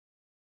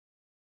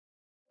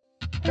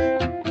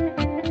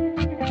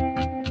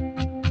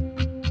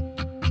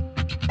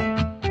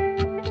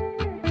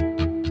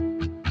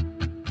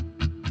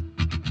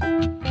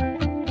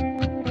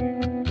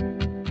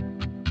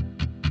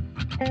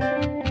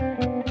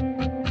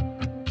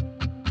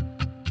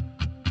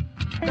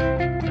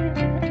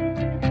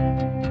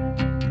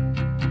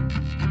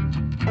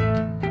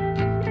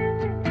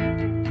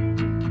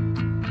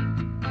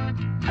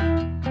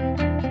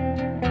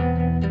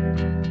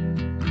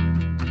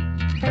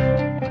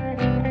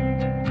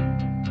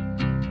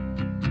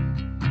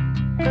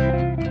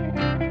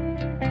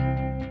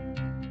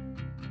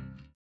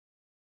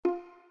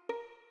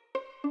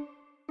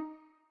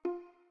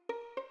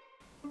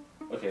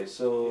Okay,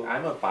 so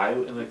I'm a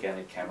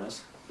bioinorganic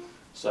chemist,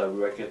 so I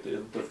work at the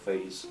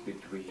interface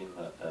between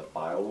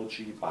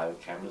biology,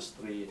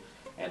 biochemistry,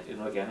 and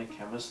inorganic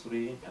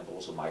chemistry, and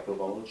also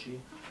microbiology.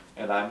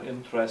 And I'm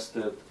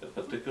interested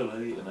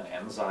particularly in the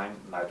enzyme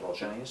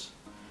nitrogenase.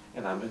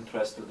 And I'm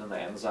interested in the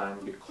enzyme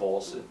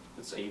because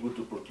it's able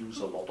to produce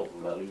a lot of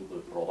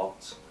valuable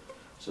products.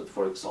 So it,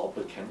 for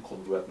example, can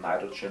convert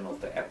nitrogen of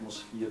the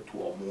atmosphere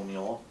to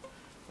ammonia.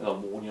 And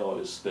ammonia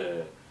is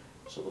the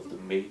sort of the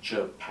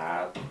major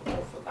part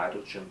of a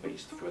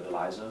nitrogen-based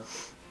fertilizer.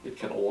 It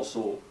can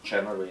also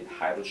generate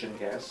hydrogen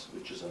gas,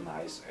 which is a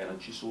nice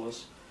energy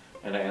source.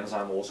 And the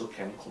enzyme also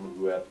can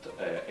convert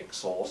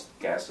exhaust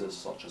gases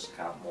such as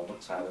carbon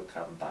monoxide or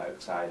carbon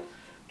dioxide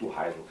to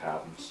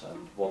hydrocarbons.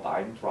 And what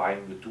I'm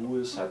trying to do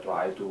is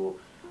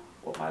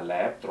what my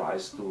lab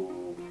tries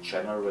to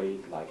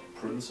generate like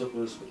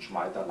principles which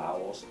might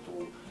allow us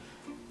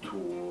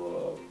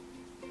to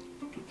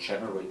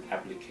generate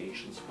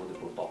applications for the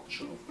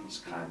production of these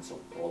kinds of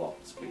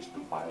products based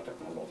on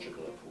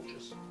biotechnological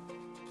approaches.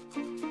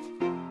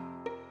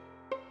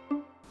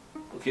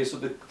 Okay, so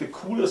the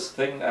coolest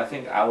thing I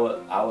think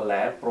our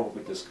lab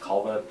probably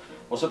discovered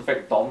was in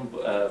fact done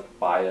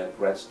by a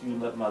grad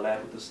student at my lab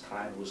at this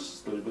time, who was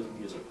still with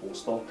me as a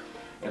postdoc.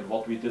 And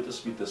what we did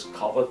is we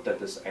discovered that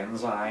this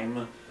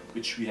enzyme,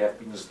 which we have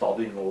been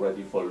studying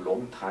already for a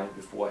long time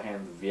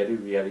beforehand,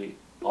 very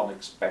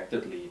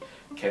unexpectedly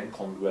can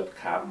convert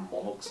carbon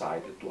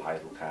monoxide into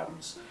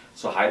hydrocarbons.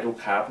 So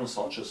hydrocarbons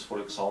such as, for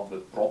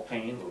example,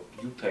 propane or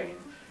butane,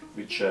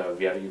 which are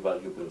very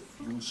valuable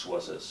fuel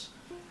sources.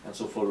 And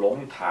so for a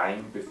long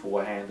time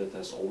beforehand it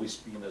has always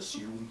been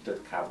assumed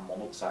that carbon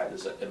monoxide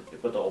is an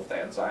inhibitor of the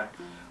enzyme,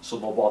 so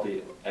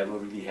nobody ever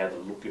really had a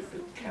look if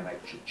it can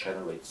actually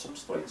generate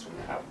substrates from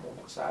carbon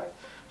monoxide.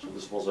 So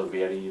this was a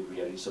very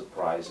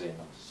surprising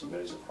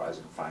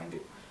finding,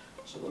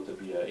 so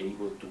that we are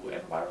able to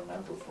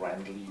environmental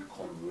friendly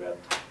convert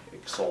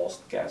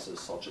exhaust gases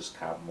such as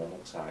carbon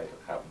monoxide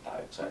or carbon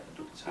dioxide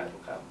into these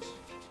hydrocarbons.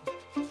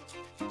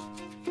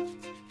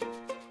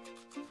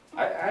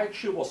 I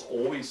actually was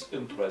always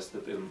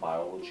interested in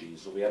biology.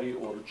 So very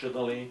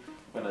originally,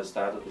 when I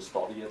started to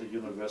study at the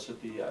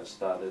university, I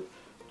started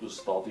to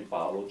study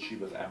biology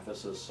with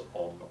emphasis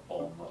on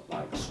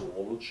like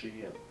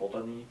zoology and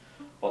botany.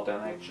 But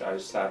then actually I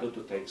started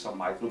to take some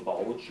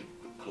microbiology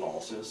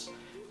classes,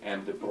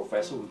 and the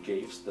professor who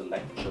gave the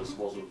lectures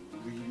was a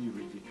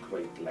really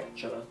great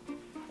lecturer,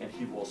 and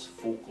he was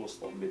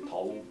focused on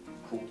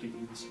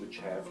metalloproteins, which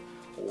have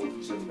all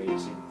these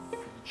amazing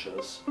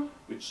features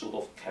which sort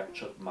of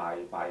captured my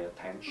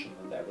attention,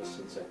 and ever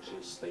since actually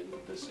I stayed in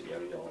this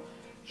area,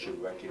 actually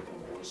working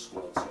on all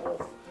sorts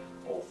of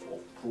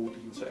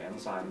proteins or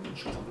enzymes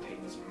which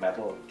contains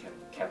metal and can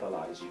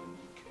catalyze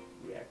unique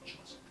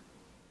reactions.